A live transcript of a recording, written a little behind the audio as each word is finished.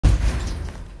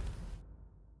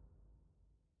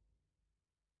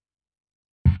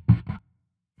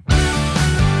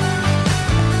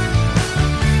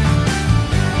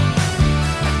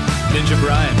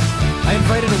Brian. I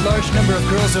invited a large number of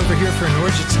girls over here for an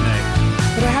orgy tonight,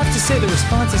 but I have to say the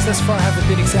responses thus far haven't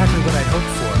been exactly what I'd hoped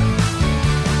for.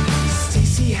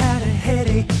 Stacy had a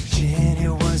headache, Jenny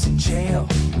was in jail.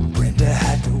 Brenda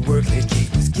had to work late, Kate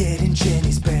was getting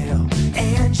Jenny's bail.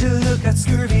 Angela got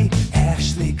scurvy,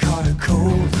 Ashley caught a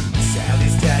cold.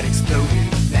 Sally's dad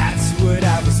exploded, that's what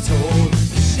I was told.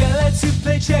 Michelle had to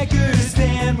play checkers,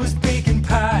 Dan was baking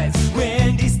pies.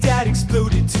 Wendy's dad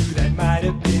exploded too, that might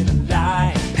have been a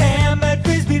lie. Pam had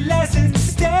frisbee lessons,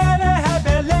 Stella had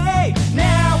ballet.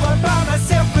 Now I'm by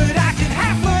myself, but I can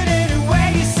have fun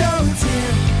anyway. So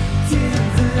dim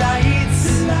the lights,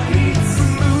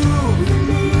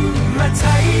 remove my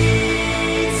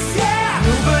tights. Yeah,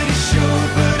 nobody's sure,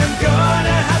 but I'm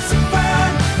gonna have some fun.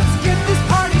 Let's get this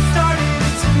party started,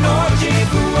 it's an orgy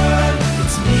for one.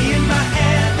 It's me in my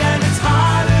hand and it's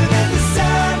hotter than the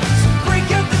sun. So break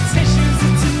up the tissues,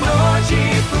 it's an orgy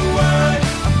for one.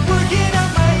 I'm working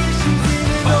out my issues in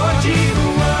an orgy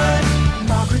for one.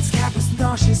 Margaret's cat was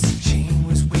nauseous, Jane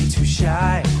was way too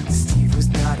shy. Steve was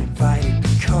not invited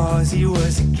because he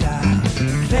was a guy.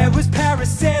 Claire was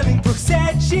parasailing, Brooke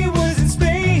said she was in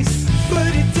space.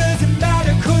 But it doesn't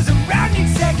matter cause I'm rounding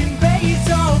second base.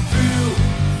 All through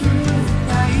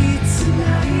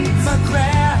nights, my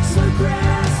grass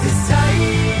is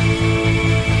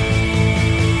tight.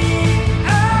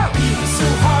 Oh, beating so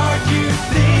hard you'd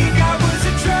think I was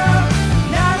a drum.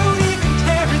 And I don't even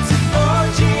care, it's an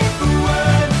orgy for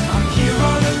one. I'm here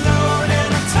all alone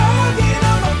and I'm tugging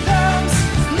on my thumbs.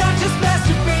 It's not just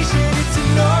masturbation, it's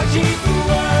an orgy for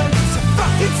one. It's a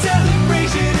fucking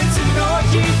celebration, it's an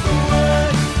orgy for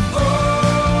one.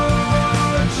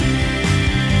 Orgy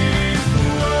for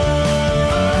one.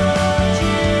 Orgy for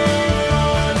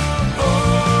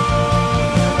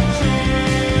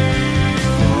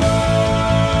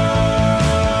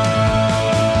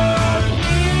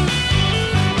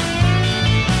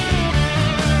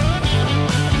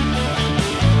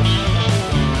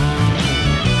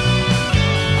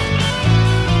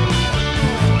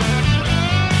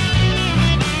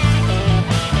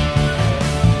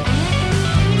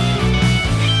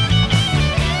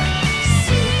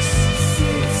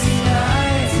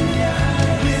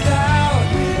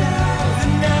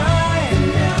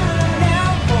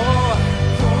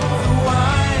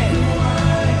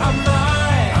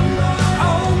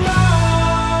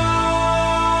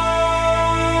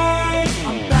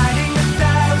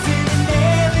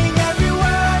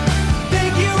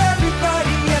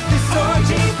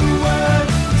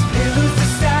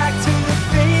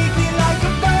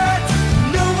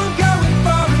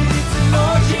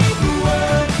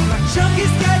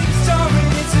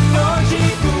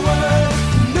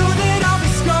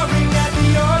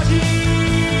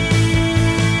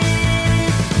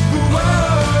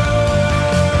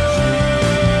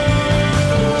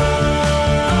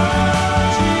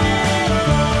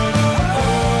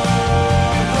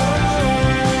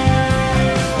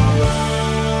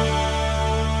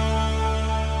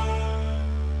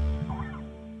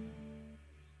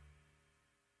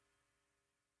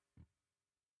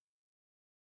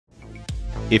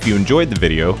If you enjoyed the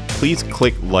video, please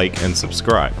click like and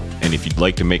subscribe. And if you'd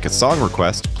like to make a song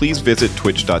request, please visit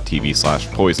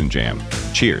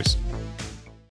twitch.tv/poisonjam. Cheers.